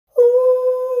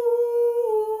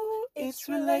It's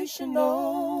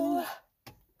relational.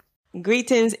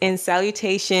 Greetings and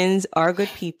salutations, our good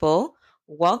people.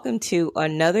 Welcome to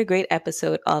another great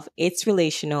episode of It's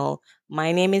Relational.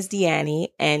 My name is Deannie,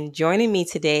 and joining me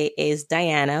today is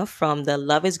Diana from the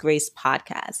Love is Grace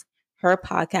podcast. Her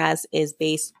podcast is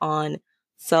based on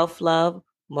self-love,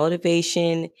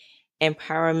 motivation,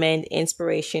 empowerment,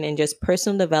 inspiration, and just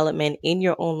personal development in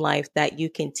your own life that you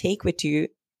can take with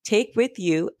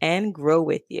you and grow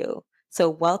with you. So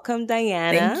welcome,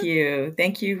 Diana. Thank you.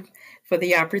 Thank you for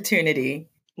the opportunity.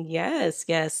 Yes,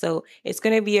 yes. So it's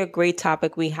going to be a great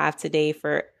topic we have today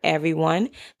for everyone.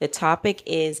 The topic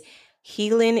is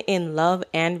healing in love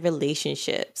and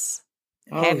relationships.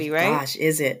 Oh, Heavy, right? gosh,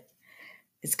 is it?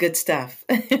 It's good stuff.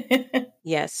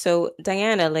 Yes. So,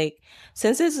 Diana,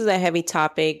 since this is a heavy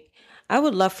topic, I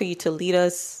would love for you to lead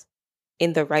us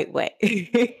in the right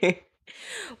way.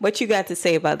 What you got to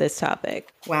say about this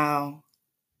topic? Wow.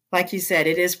 Like you said,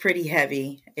 it is pretty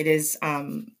heavy. It is,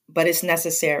 but it's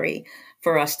necessary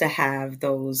for us to have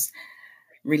those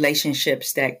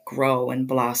relationships that grow and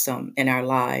blossom in our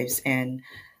lives. And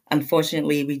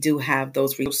unfortunately, we do have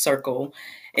those circle.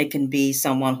 It can be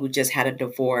someone who just had a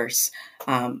divorce.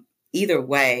 Either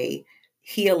way,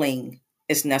 healing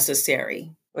is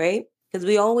necessary. Right? Because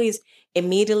we always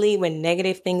immediately, when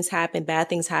negative things happen, bad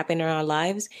things happen in our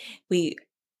lives, we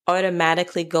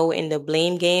automatically go in the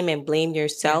blame game and blame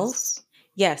yourself.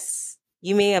 Yes,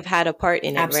 you may have had a part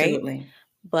in it, right? Absolutely.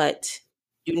 But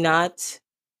do not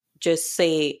just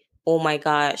say, oh my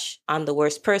gosh, I'm the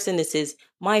worst person. This is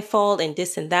my fault and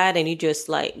this and that. And you just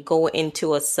go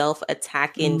into a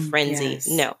self-attacking frenzy. Yes.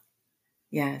 No.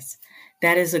 Yes.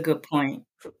 That is a good point.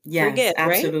 Yes, Forget,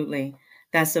 right? absolutely.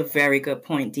 That's a very good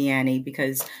point, Deannie,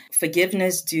 because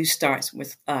forgiveness starts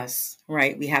with us,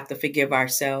 right? We have to forgive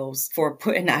ourselves for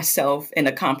putting ourselves in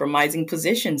a compromising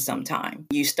position sometime.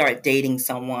 You start dating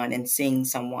someone and seeing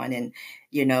someone and,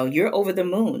 you're over the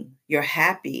moon, you're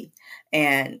happy.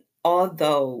 And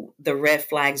although the red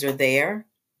flags are there,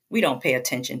 we don't pay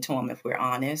attention to them if we're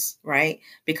honest, right?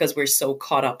 Because we're so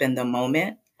caught up in the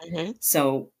moment. Mm-hmm.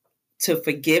 So to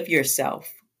forgive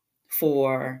yourself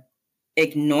for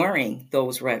ignoring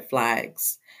those red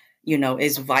flags,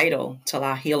 is vital to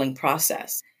our healing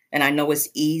process. And I know it's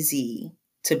easy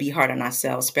to be hard on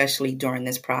ourselves, especially during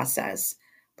this process.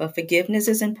 But forgiveness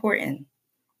is important.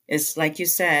 It's like you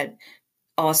said,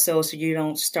 also, so you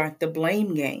don't start the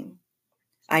blame game.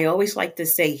 I always like to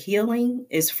say healing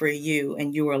is for you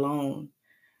and you alone,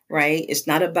 right? It's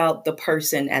not about the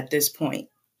person at this point.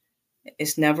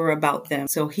 It's never about them.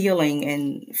 So healing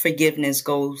and forgiveness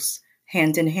goes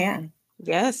hand in hand.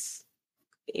 Yes,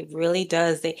 it really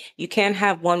does. You can't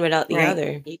have one without the Right.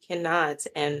 other. You cannot.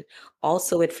 And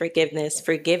also with forgiveness,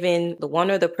 forgiving the one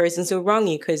or the persons who wrong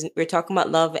you, because we're talking about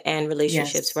love and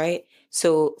relationships, Yes. right?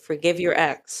 So forgive your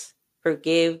ex,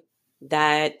 forgive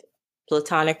that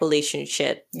platonic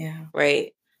relationship, Yeah.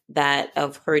 right? That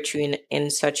have hurt you in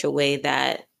such a way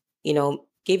that,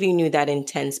 giving you that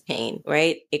intense pain,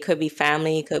 right? It could be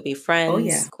family, it could be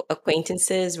friends,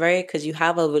 acquaintances, right? Because you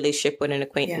have a relationship with an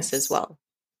acquaintance as well.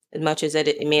 As much as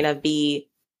it may not be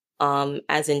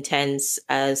as intense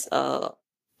as a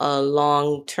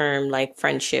long-term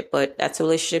friendship, but that's a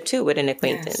relationship too with an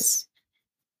acquaintance.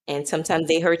 And sometimes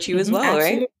they hurt you as well,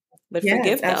 Absolutely. right? But Yes,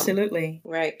 forgive them, absolutely.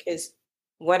 right? Because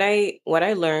what I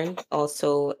learned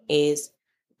also is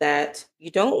that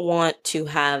you don't want to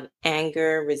have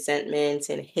anger, resentment,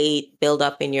 and hate build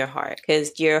up in your heart,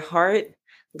 because your heart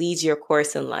leads your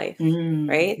course in life,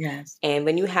 right? Yes. And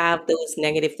when you have those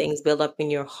negative things build up in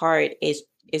your heart,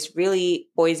 it's really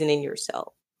poisoning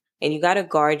yourself. And you got to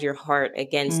guard your heart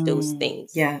against those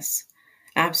things. Yes,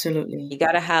 absolutely. You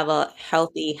got to have a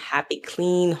healthy, happy,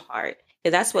 clean heart.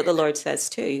 Because that's what the Lord says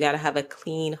too. You got to have a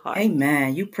clean heart.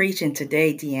 Amen. You preaching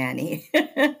today, Deannie.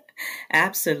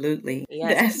 Absolutely.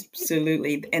 Yes.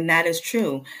 Absolutely. And that is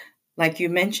true. Like you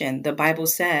mentioned, the Bible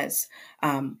says,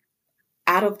 out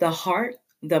of the heart,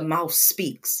 the mouth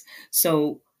speaks.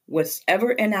 So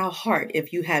whatever in our heart,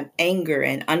 if you have anger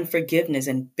and unforgiveness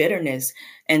and bitterness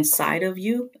inside of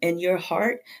you, in your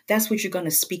heart, that's what you're going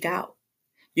to speak out.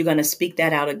 You're going to speak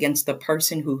that out against the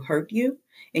person who hurt you.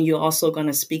 And you're also going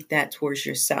to speak that towards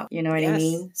yourself. You know what I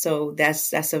mean? So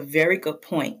that's a very good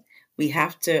point. We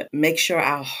have to make sure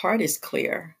our heart is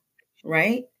clear,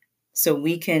 right? So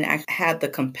we can have the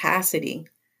capacity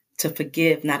to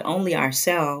forgive not only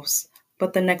ourselves,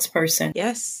 but the next person.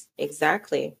 Yes,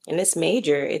 exactly. And it's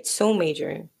major. It's so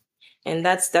major. And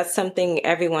that's something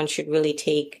everyone should really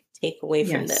take away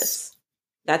from this.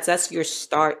 That's your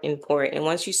starting point. And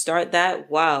once you start that,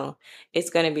 wow,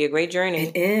 it's going to be a great journey.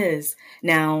 It is.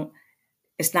 Now,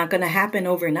 it's not going to happen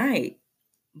overnight,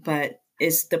 but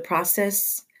Is the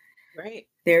process, Right.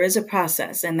 there is a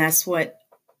process, and that's what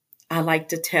I like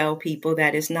to tell people,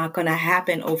 that it's not going to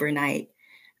happen overnight,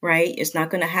 right? It's not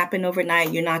going to happen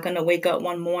overnight. You're not going to wake up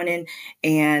one morning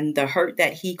and the hurt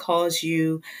that he caused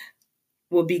you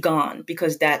will be gone,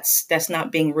 because that's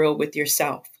not being real with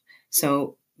yourself.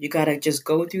 So you got to just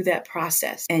go through that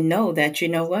process and know that, you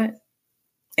know what?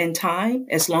 In time,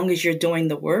 as long as you're doing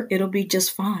the work, it'll be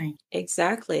just fine.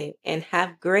 Exactly. And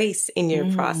have grace in your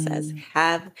process. Mm,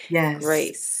 Have yes,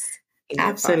 grace in your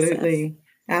process. absolutely.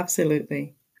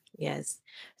 Absolutely. Yes.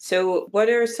 So, what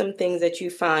are some things that you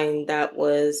find that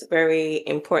was very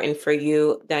important for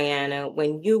you, Diana,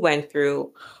 when you went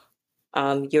through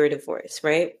your divorce,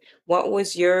 right? What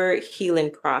was your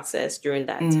healing process during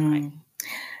that time? Mm.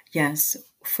 Yes,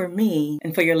 for me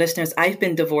and for your listeners, I've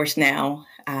been divorced now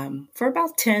for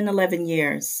about 10, 11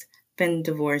 years. Been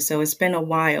divorced, so it's been a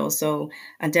while. So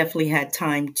I definitely had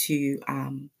time to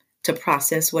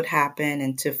process what happened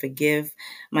and to forgive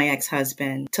my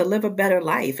ex-husband, to live a better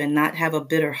life and not have a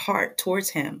bitter heart towards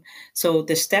him. So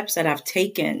the steps that I've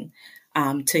taken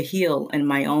to heal in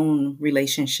my own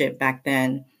relationship back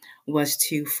then was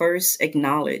to first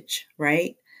acknowledge,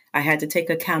 right? I had to take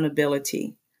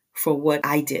accountability for what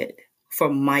I did, for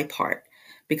my part,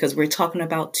 because we're talking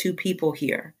about two people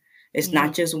here. It's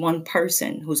not Mhm. just one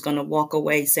person who's going to walk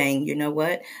away saying, you know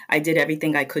what, I did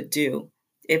everything I could do.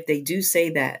 If they do say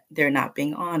that, they're not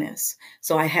being honest.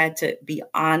 So I had to be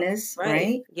honest, Right.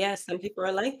 right? Yeah, some people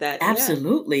are like that. Yeah.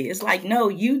 Absolutely. It's like, no,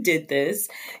 you did this.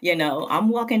 I'm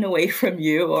walking away from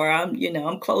you, or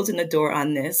I'm closing the door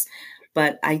on this.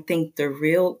 But I think the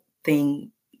real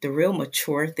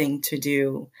mature thing to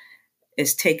do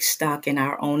is take stock in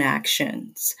our own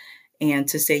actions and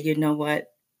to say, you know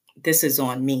what, this is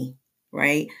on me,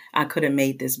 right? I could have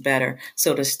made this better.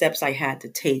 So the steps I had to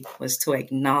take was to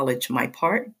acknowledge my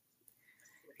part.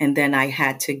 And then I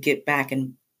had to get back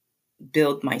and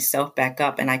build myself back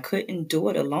up. And I couldn't do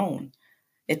it alone.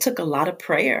 It took a lot of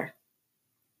prayer.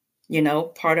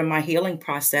 Part of my healing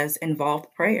process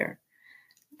involved prayer,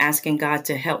 asking God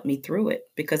to help me through it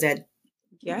because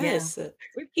yeah. Yes.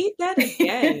 Repeat that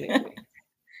again. Repeat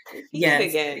it Yes,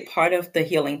 again. part of the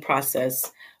healing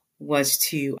process was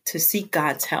to seek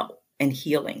God's help and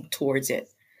healing towards it,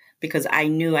 because I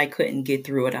knew I couldn't get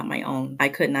through it on my own. I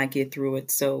could not get through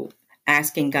it. So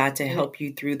asking God to And help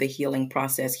you through the healing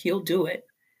process, he'll do it.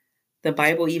 The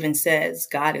Bible even says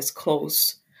God is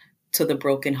close to the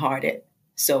brokenhearted.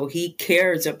 So he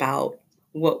cares about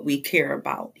what we care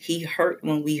about. He hurt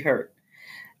when we hurt.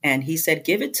 And he said,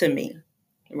 give it to me,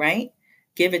 right?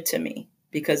 Give it to me.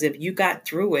 Because if you got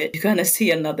through it, you're going to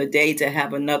see another day to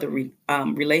have another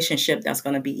relationship that's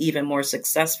going to be even more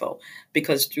successful.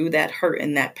 Because through that hurt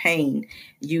and that pain,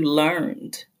 you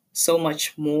learned so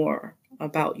much more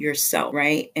about yourself,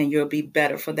 right? And you'll be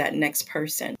better for that next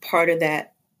person. Part of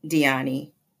that,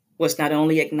 Diani, was not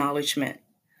only acknowledgement,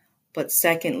 but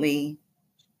secondly,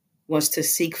 was to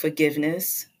seek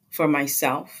forgiveness for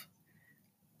myself,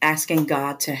 asking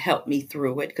God to help me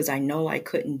through it because I know I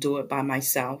couldn't do it by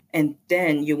myself. And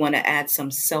then you want to add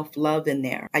some self love in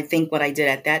there. I think what I did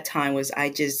at that time was I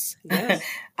just, yes.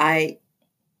 I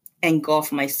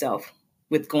engulfed myself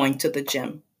with going to the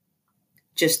gym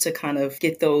just to kind of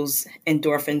get those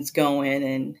endorphins going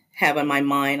and having my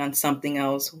mind on something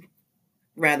else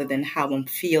rather than how I'm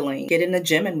feeling. Get in the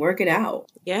gym and work it out.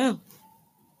 Yeah.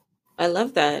 I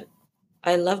love that.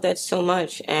 I love that so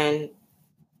much. And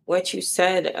what you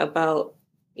said about,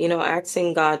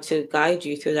 asking God to guide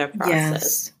you through that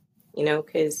process, Yes.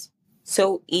 because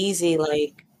so easy,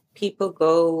 like people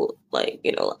go like,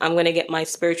 I'm going to get my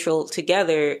spiritual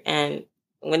together. And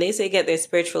when they say get their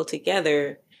spiritual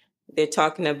together, they're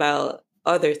talking about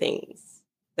other things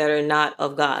that are not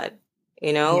of God,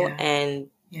 Yeah. and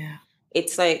Yeah.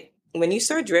 it's like when you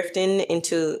start drifting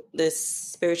into this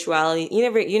spirituality,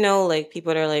 like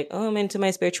people that are like, oh, I'm into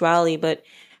my spirituality, but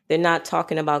they're not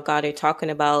talking about God. They're talking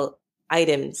about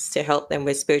items to help them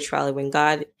with spirituality. When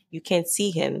God, you can't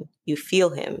see him, you feel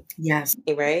him, Yes.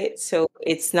 right? So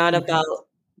it's not about Yes.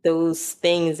 those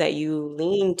things that you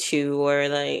lean to or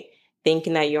like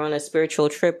thinking that you're on a spiritual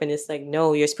trip. And it's like,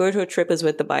 no, your spiritual trip is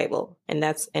with the Bible and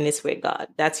it's with God.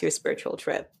 That's your spiritual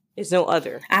trip. There's no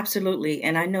other. Absolutely.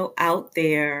 And I know out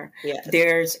there, Yes.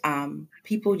 there's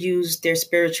people use their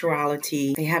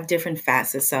spirituality. They have different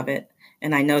facets of it.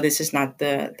 And I know this is not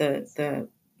the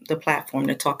platform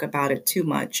to talk about it too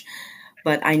much.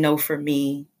 But I know for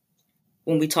me,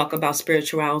 when we talk about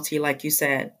spirituality, like you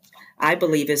said, I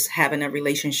believe it's having a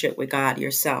relationship with God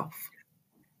yourself,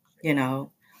 you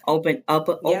know, opening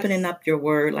Yes. up your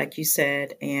word, like you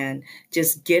said, and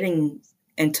just getting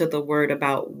into the word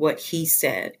about what he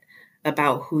said,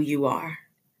 about who you are,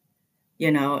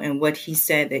 and what he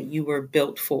said that you were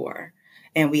built for.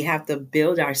 And we have to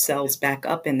build ourselves back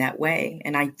up in that way.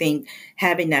 And I think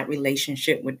having that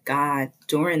relationship with God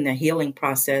during the healing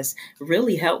process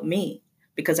really helped me,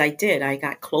 because I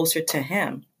got closer to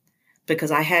him,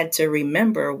 because I had to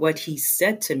remember what he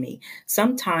said to me.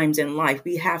 Sometimes in life,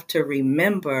 we have to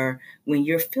remember when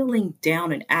you're feeling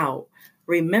down and out,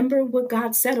 remember what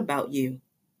God said about you.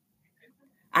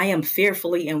 I am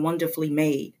fearfully and wonderfully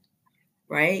made,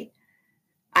 right?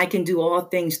 I can do all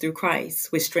things through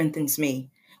Christ, which strengthens me,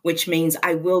 which means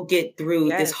I will get through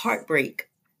this Yes, heartbreak.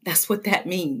 That's what that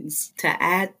means. To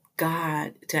add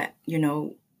God, to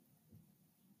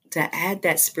add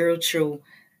that spiritual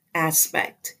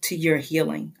aspect to your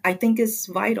healing, I think is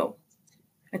vital.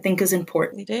 I think is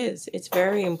important. it is. It's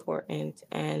very important.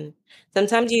 And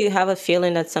sometimes you have a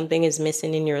feeling that something is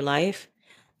missing in your life.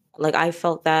 Like I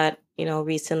felt that,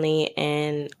 recently,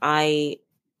 and I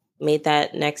made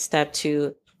that next step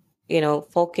to,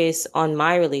 focus on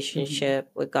my Hmm.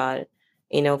 relationship with God,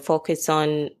 focus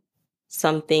on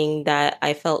something that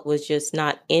I felt was just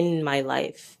not in my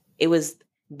life. It was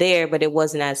there, but it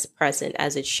wasn't as present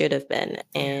as it should have been.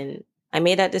 Yeah. And I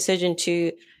made that decision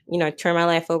to, turn my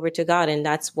life over to God. And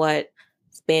that's what's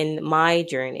been my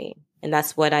journey. And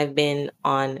that's what I've been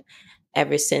on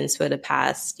ever since for the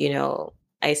past,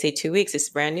 I say 2 weeks, it's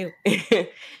brand new.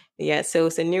 Yeah. So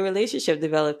it's a new relationship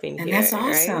developing And that's here,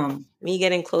 right? awesome. Me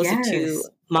getting closer to Yes.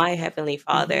 my Heavenly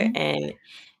Father. Hmm. And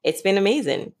it's been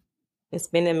amazing. It's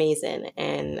been amazing,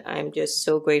 and I'm just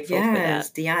so grateful for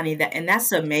Yes, that. Diani,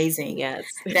 that's amazing. Yes.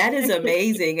 That is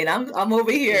amazing. And I'm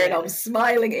over here and I'm Yeah.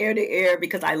 smiling ear to ear,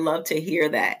 because I love to hear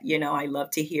that. I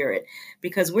love to hear it,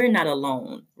 because we're not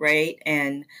alone, right?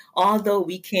 And although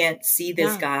we can't see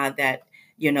this Yeah. God that,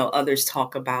 others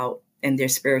talk about in their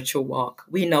spiritual walk,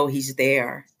 we know he's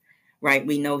there, right?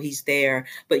 We know he's there,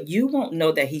 but you won't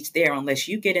know that he's there unless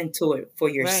you get into it for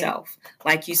Right. yourself.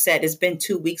 Like you said, it's been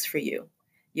 2 weeks for you,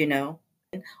 you know,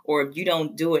 or if you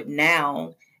don't do it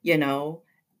now, you know,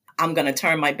 I'm going to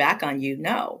turn my back on you.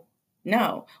 No,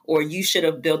 no. Or you should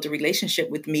have built a relationship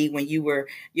with me when you were,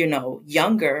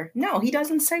 younger. No, he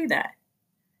doesn't say that.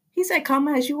 He said, come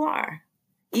as you are.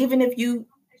 Even if you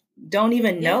don't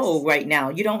even know Yes. right now,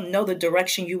 you don't know the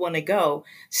direction you want to go,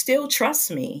 still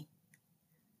trust me.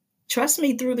 Trust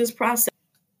me through this process.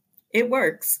 It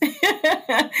works.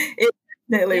 It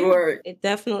definitely Yeah, works. it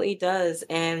definitely does.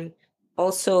 And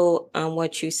also,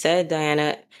 what you said,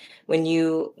 Diana, when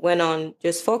you went on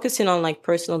just focusing on like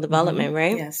personal development,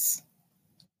 right? Yes.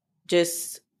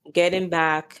 Just getting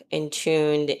back in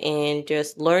tuned and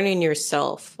just learning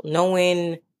yourself,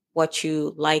 knowing what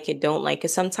you like and don't like.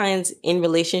 Because sometimes in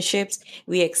relationships,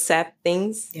 we accept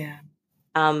things Yeah.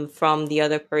 from the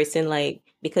other person, like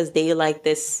because they like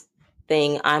this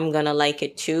thing, I'm gonna like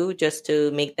it too, just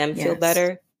to make them feel Yes.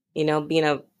 better, being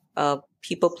a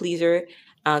people pleaser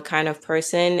kind of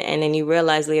person. And then you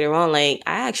realize later on, like,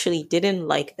 I actually didn't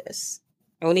like this.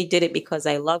 I only did it because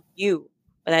I love you,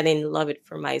 but I didn't love it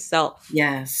for myself,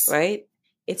 Yes. right?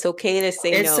 It's okay to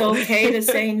say It's no. okay to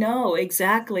say no.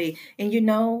 Exactly. And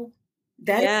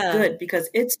that is Yeah. good, because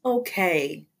it's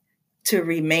okay to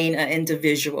remain an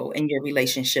individual in your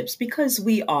relationships, because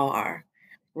we are,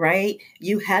 right?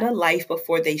 You had a life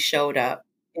before they showed up,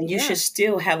 and you should Yeah.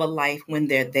 still have a life when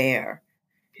they're there,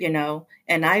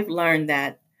 And I've learned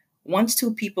that once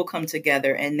two people come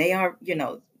together and they are,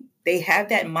 they have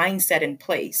that mindset in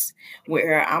place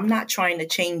where I'm not trying to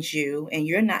change you and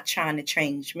you're not trying to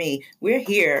change me. We're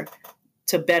here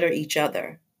to better each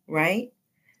other, right?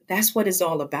 That's what it's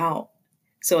all about.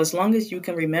 So as long as you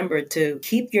can remember to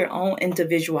keep your own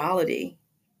individuality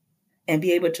and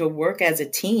be able to work as a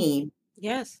team,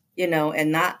 Yes.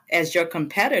 and not as your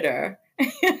competitor,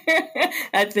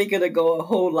 I think it'll go a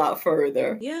whole lot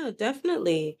further. Yeah,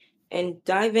 definitely. And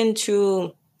dive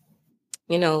into,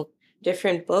 you know,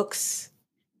 different books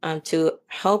to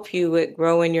help you with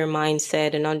growing your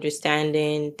mindset and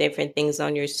understanding different things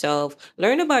on yourself.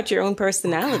 Learn about your own Oh gosh,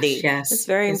 personality. That's yes,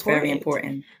 very it's very important.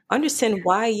 important. Understand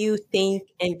why you think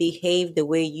and behave the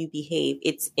way you behave.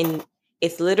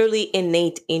 It's literally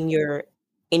innate in your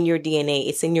DNA.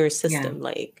 It's in your Yeah, system.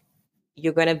 Like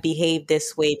you're gonna behave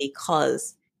this way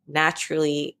because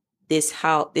naturally this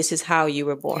is how you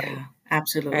were born, yeah,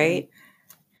 absolutely. right?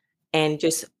 And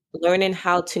just learning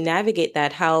how to navigate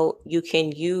that, how you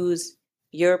can use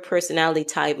your personality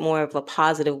type more of a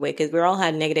positive way, because we all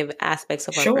have negative aspects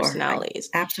of our Sure, personalities,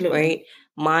 absolutely. right?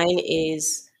 Mine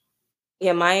is,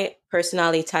 yeah, my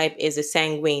personality type is a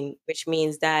sanguine, which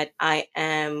means that I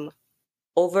am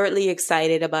overtly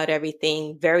excited about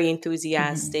everything, very Hmm.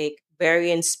 enthusiastic,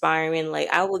 very inspiring. Like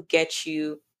I will get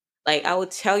you Like, I will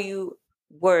tell you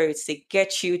words to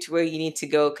get you to where you need to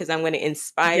go because I'm going to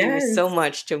inspire you so Yes.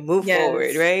 much to move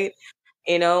forward, Yes. right?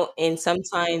 And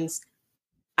sometimes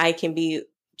I can be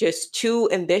just too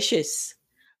ambitious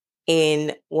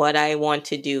in what I want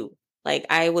to do. Like,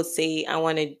 I would say I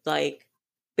want to like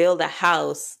build a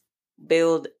house,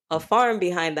 build a farm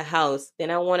behind the house.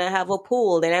 Then I want to have a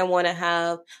pool. Then I want to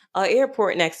have an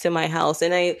airport next to my house.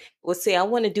 And I would say I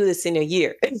want to do this in a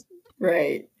year.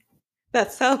 Right.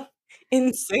 That's how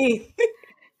insane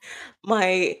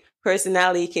my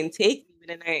personality can take me. But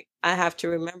then I have to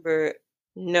remember,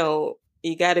 no,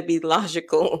 you got to be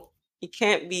logical. You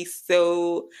can't be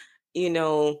so,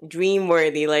 dream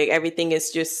worthy. Like everything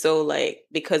is just so like,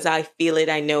 because I feel it,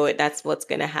 I know it, that's what's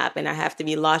going to happen. I have to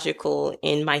be logical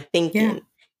in my Yeah. thinking.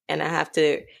 And I have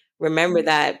to remember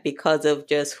that because of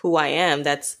just who I am,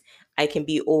 I can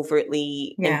be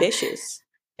overtly Yeah. ambitious.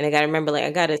 And I got to remember, like,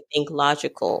 I got to think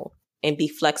logical and be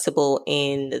flexible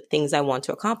in the things I want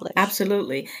to accomplish.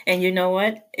 Absolutely. And you know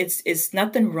what? It's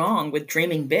nothing wrong with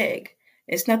dreaming big.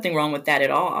 It's nothing wrong with that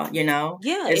at all, you know?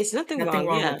 Yeah, There's it's nothing nothing wrong.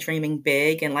 wrong with Yeah. dreaming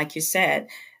big. And like you said,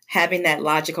 having that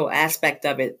logical aspect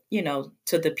of it,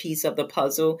 to the piece of the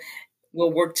puzzle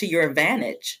will work to your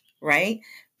advantage, right?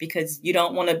 Because you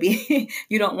don't want to be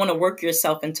you don't want to work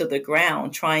yourself into the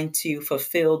ground trying to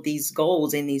fulfill these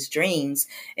goals and these dreams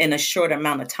in a short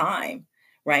amount of time,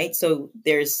 right? So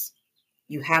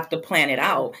you have to plan it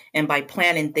Yeah. out. And by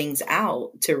planning things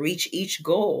out to reach each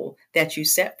goal that you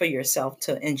set for yourself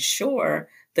to ensure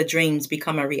the dreams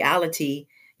become a reality,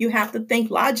 you have to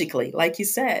think logically, like you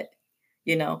said.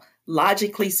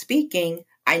 Logically speaking,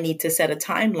 I need to set a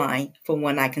timeline for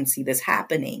when I can see this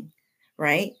happening,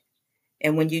 right?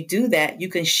 And when you do that, you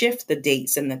can shift the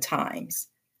dates and the times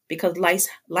because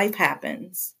life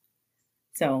happens.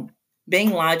 So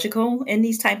being logical in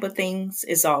these type of things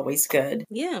is always good.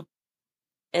 Yeah.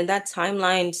 And that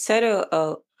timeline, set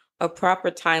a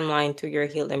proper timeline to your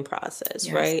healing process,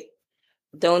 Yes. right?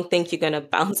 Don't think you're going to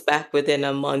bounce back within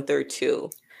a month or two,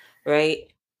 right?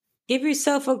 Give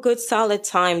yourself a good solid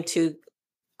time to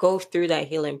go through that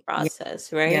healing Ye-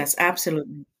 process, right? Yes,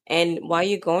 absolutely. And while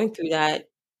you're going through that,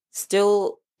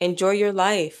 still enjoy your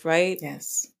life, right?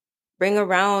 Yes. Bring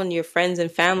around your friends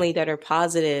and family that are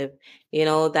positive,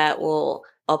 that will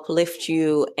uplift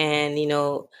you and,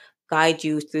 guide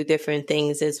you through different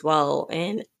things as well.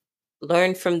 And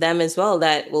learn from them as well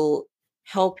that will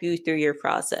help you through your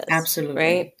process, right?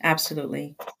 Absolutely.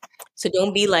 Absolutely. So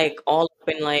don't be like all up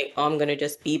in like, oh, I'm gonna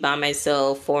just be by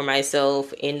myself for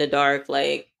myself in the dark,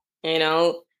 like, you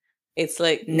know, it's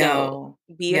like, no, No.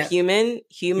 be a Yep. human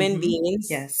Hmm. beings.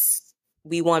 Yes.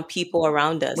 We want people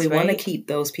around We us, want to right? keep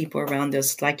those people around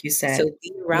us, like you So said.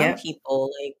 be around Yep.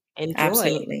 people, like enjoy.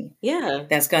 Absolutely. Yeah.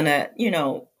 That's gonna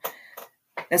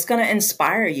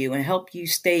inspire you and help you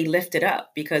stay lifted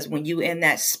up because when you in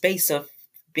that space of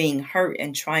being hurt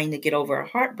and trying to get over a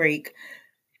heartbreak,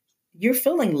 you're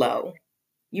feeling low.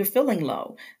 You're feeling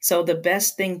low. So the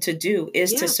best thing to do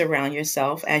is to Yeah. surround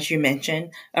yourself, as you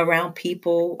mentioned, around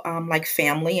people like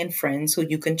family and friends who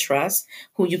you can trust,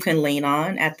 who you can lean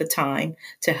on at the time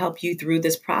to help you through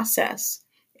this process.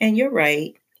 And you're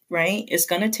right, right? It's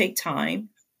going to take time.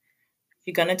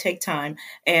 You're going to take time.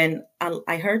 And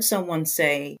I heard someone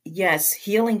say, yes,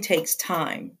 healing takes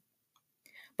time,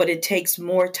 but it takes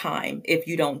more time if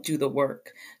you don't do the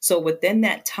work. So within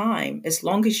that time, as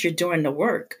long as you're doing the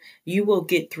work, you will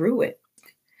get through it.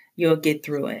 You'll get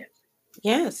through it.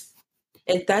 Yes.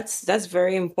 And that's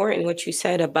very important what you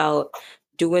said about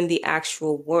doing the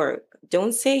actual work.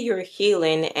 Don't say you're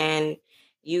healing and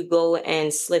you go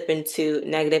and slip into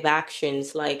negative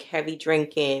actions like heavy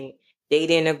drinking,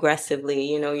 dating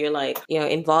aggressively, you're like,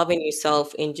 involving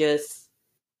yourself in just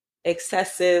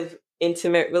excessive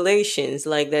intimate relations.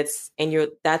 Like that's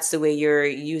the way you're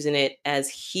using it as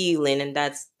healing, and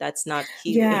that's not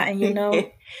Yeah, healing.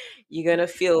 and You're gonna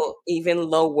feel even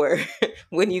lower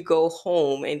when you go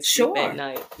home and sleep at sure.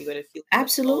 night. You're gonna feel even lower.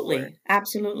 Absolutely.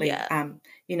 Absolutely.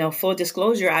 Yeah. Full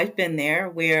disclosure, I've been there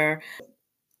where,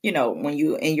 when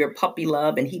you in your puppy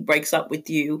love and he breaks up with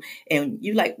you and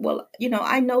you like, well,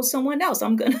 I know someone else.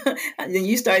 I'm gonna and then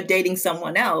you start dating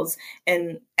someone else.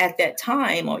 And at that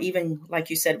time, or even like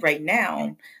you said right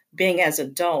now, being as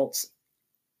adults,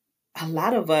 a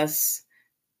lot of us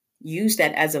use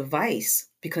that as a vice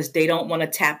because they don't want to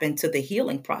tap into the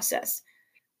healing process.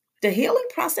 The healing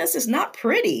process is not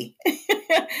pretty.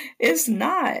 It's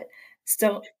not.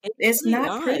 So It's it's really not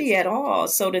not. pretty at all.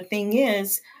 So the thing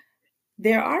is,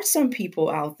 there are some people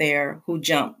out there who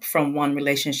jump from one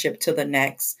relationship to the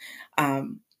next,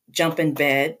 jump in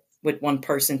bed with one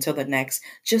person to the next,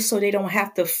 just so they don't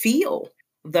have to feel.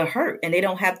 the hurt, and they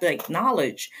don't have to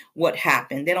acknowledge what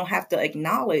happened. They don't have to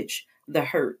acknowledge the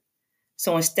hurt.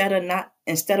 So instead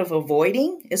of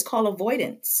avoiding, it's called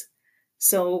avoidance.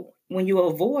 So when you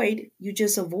avoid, you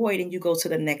just avoid and you go to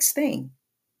the next thing.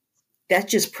 That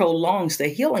just prolongs the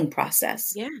healing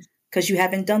process Yeah. because you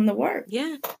haven't done the work.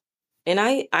 Yeah. And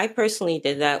I personally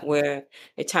did that where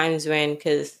at times when,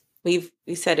 because we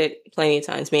said it plenty of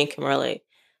times, me and Kimberly,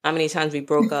 how many times we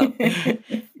broke up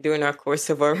during our course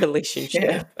of our Yeah.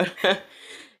 relationship.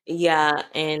 Yeah.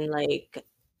 And like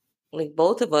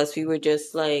both of us, we were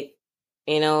just like,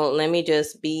 let me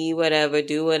just be whatever,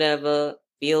 do whatever,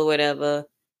 feel whatever,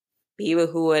 be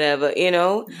with who, whatever,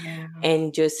 Yeah.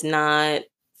 and just not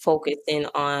focusing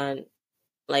on,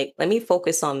 like, let me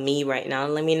focus on me right now.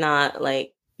 Let me not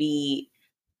like be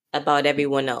about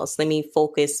everyone else. Let me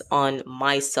focus on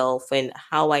myself and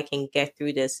how I can get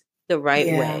through this the right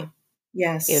Yeah. way, you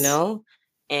Yes. know?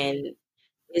 And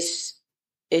it's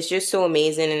it's just so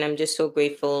amazing, and I'm just so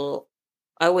grateful.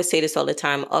 I always say this all the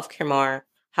time of Kamar,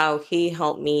 how he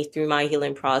helped me through my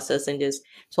healing process and just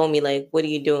told me like, what are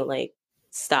you doing? Like,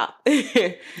 stop.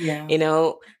 Yeah. you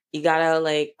know, you gotta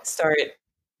like start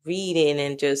reading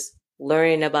and just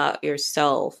learning about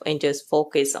yourself and just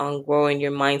focus on growing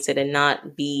your mindset and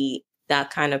not be that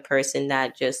kind of person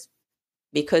that just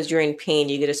because you're in pain,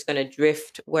 you're just gonna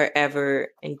drift wherever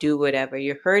and do whatever.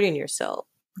 You're hurting yourself,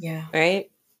 Yeah.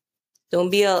 right? Don't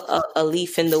be a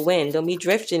leaf in the wind. Don't be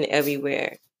drifting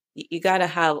everywhere. You got to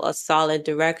have a solid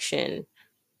direction,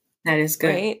 That is good.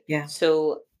 right? Yeah.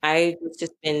 So I was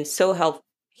just been so help.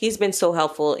 He's been so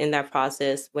helpful in that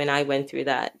process when I went through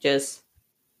that, just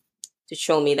to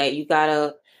show me that you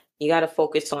gotta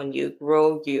focus on Yeah.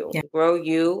 grow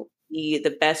you, be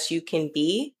the best you can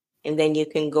be, and then you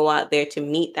can go out there to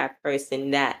meet that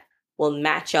person that will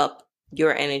match up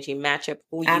your energy, match up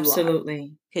who you are,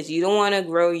 Absolutely. because you don't want to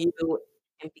grow you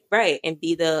and be right and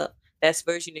be the best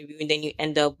version of you, and then you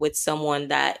end up with someone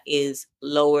that is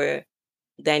lower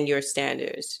than your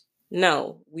standards.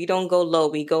 No, we don't go low,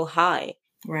 we go high,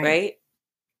 Right. right?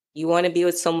 You want to be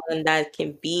with someone that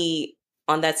can be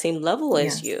on that same level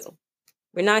as you. Yes.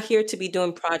 We're not here to be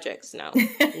doing projects now.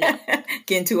 No,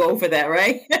 Getting too old for that,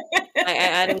 right?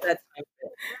 I don't got time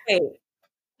for it. Right.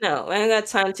 No, I don't got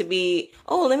time to be,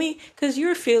 oh, let me, because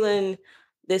you're feeling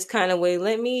this kind of way.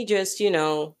 Let me just,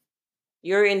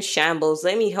 you're in shambles.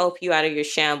 Let me help you out of your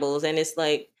shambles. And it's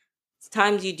like,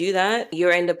 times you do that, you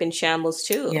end up in shambles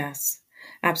too. Yes.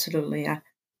 Absolutely.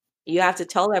 You have to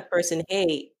tell that person,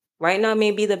 hey, right now may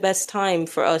be the best time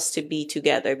for us to be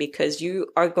together because you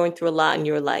are going through a lot in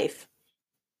your life.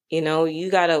 You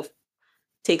got to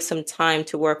take some time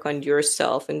to work on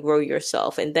yourself and grow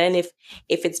yourself. And then if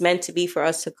it's meant to be for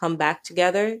us to come back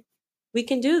together, we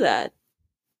can do that.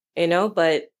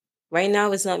 But right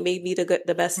now is not maybe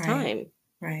the best Right. time.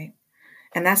 Right.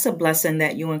 And that's a blessing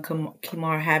that you and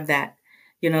Kimar have that,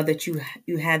 that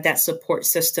you had that support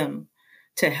system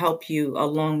to help you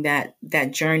along that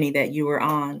journey that you were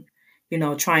on,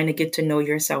 trying to get to know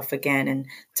yourself again and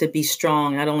to be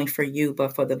strong, not only for you,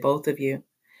 but for the both of you.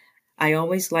 I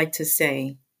always like to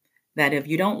say that if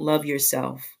you don't love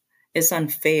yourself, it's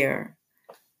unfair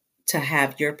to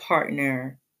have your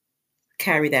partner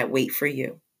carry that weight for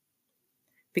you.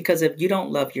 Because if you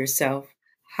don't love yourself,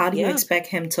 how do you Yeah, expect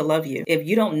him to love you? If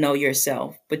you don't know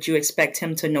yourself, but you expect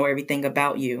him to know everything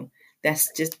about you, that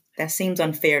seems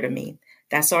unfair to me.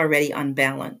 That's already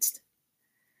unbalanced.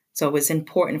 So it's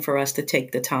important for us to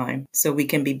take the time so we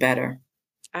can be better.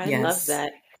 I love Yes.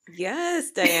 that.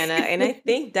 Yes, Diana. And I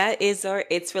think that is our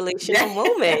it's relational Yeah,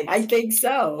 I moment. think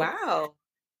so. Wow.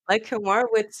 Like Kamar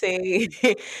would say,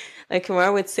 like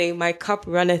Kamar would say, my cup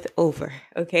runneth over.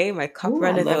 Okay, my cup Ooh, I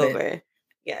runneth love it. over.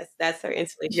 Yes, that's our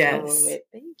inspirational Yes. moment.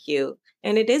 Thank you.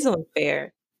 And it is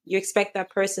unfair. You expect that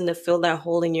person to fill that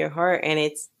hole in your heart, and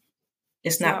It's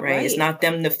it's not not right. It's right. not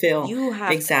them to fill. You have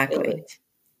to fill Exactly. it.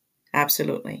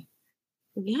 Absolutely.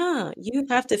 Yeah, you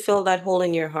have to fill that hole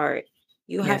in your heart.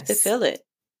 You have to Yes. fill it.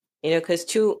 Because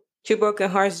two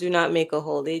broken hearts do not make a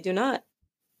whole. They do not.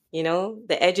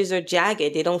 The edges are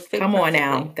jagged. They don't fit Come on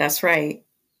now. perfectly. That's right.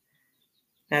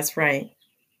 That's right.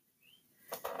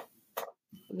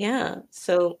 Yeah.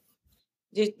 So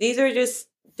these are just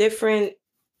different,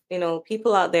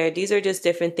 people out there. These are just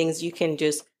different things you can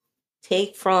just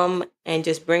take from and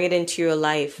just bring it into your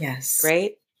life, Yes.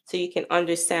 right? So you can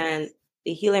understand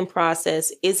the healing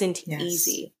process isn't Yes.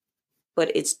 easy,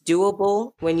 but it's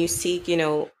doable when you seek,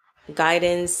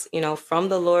 guidance, from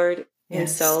the Lord Yes.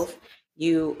 Himself.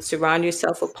 You surround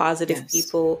yourself with positive Yes.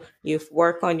 people. You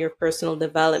work on your personal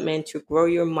development to grow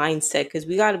your mindset because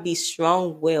we got to be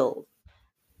strong willed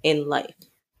in life.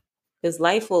 because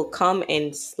life will come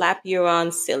and slap you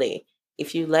around silly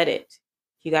if you let it.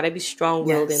 You got to be strong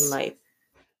willed in Yes. life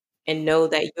and know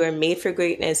that you are made for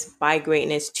greatness, by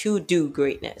greatness, to do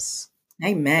greatness,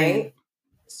 Amen. right?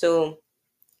 So,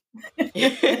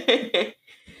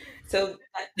 so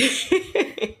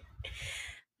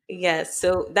yes,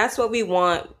 so that's what we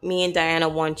want. Me and Diana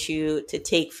want you to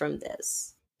take from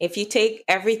this. If you take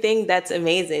everything, that's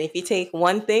amazing. If you take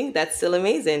one thing, that's still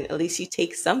amazing. At least you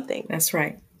take something. That's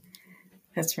right.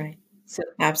 That's right. So,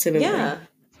 Absolutely. yeah,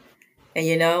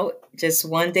 And just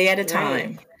one day at a right.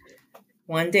 time.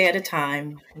 One day at a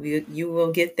time, you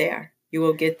will get there. You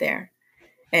will get there.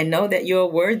 And know that you're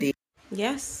worthy.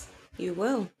 Yes, you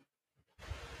will.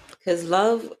 Because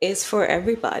love is for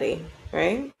everybody,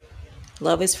 right?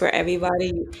 Love is for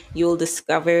everybody. You'll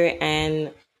discover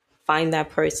and find that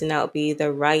person that will be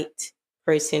the right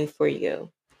person for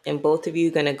you. And both of you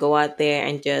are going to go out there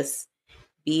and just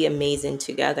be amazing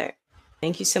together.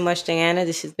 Thank you so much, Diana.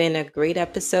 This has been a great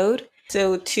episode.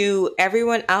 So, to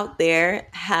everyone out there,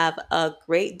 have a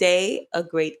great day, a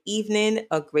great evening,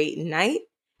 a great night.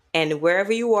 And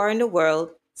wherever you are in the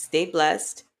world, stay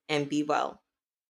blessed and be well.